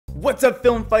What's up,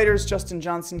 film fighters? Justin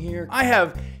Johnson here. I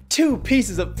have two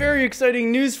pieces of very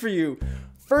exciting news for you.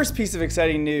 First piece of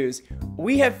exciting news,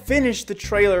 we have finished the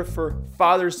trailer for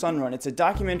Father-Son Run. It's a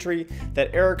documentary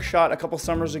that Erik shot a couple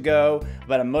summers ago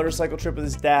about a motorcycle trip with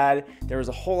his dad. There was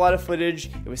a whole lot of footage.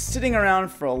 It was sitting around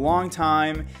for a long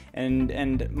time,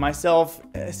 and myself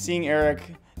seeing Erik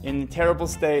in a terrible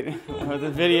state with the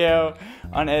video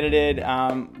unedited,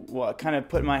 kind of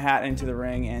put my hat into the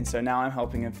ring, and so now I'm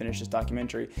helping him finish this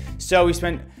documentary. So we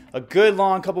spent a good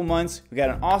long couple months. We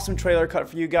got an awesome trailer cut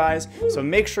for you guys, so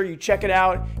make sure you check it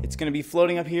out. It's gonna be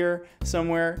floating up here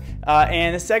somewhere.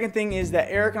 And the second thing is that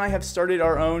Erik and I have started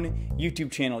our own YouTube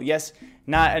channel. Yes,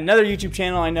 not another YouTube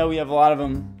channel. I know we have a lot of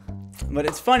them. But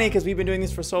it's funny because we've been doing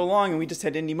this for so long and we just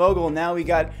had Indie Mogul. Now we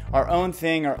got our own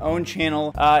thing, our own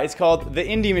channel. It's called The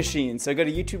Indie Machine. So go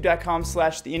to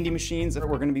youtube.com/TheIndieMachines. We're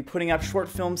going to be putting up short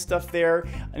film stuff there,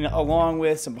 and along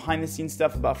with some behind the scenes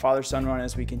stuff about Father-Son Run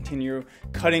as we continue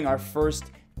cutting our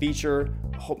first feature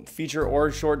or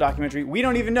short documentary. We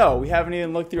don't even know. We haven't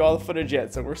even looked through all the footage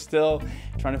yet, so we're still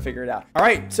trying to figure it out. All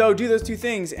right, so do those two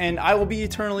things, and I will be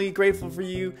eternally grateful for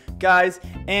you guys.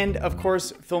 And of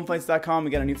course, filmfights.com.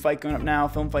 We got a new fight going up now.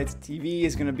 Film Fights TV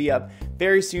is going to be up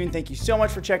very soon. Thank you so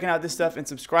much for checking out this stuff and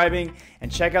subscribing,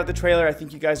 and check out the trailer. I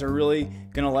think you guys are really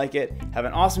going to like it. Have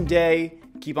an awesome day.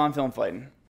 Keep on film fighting.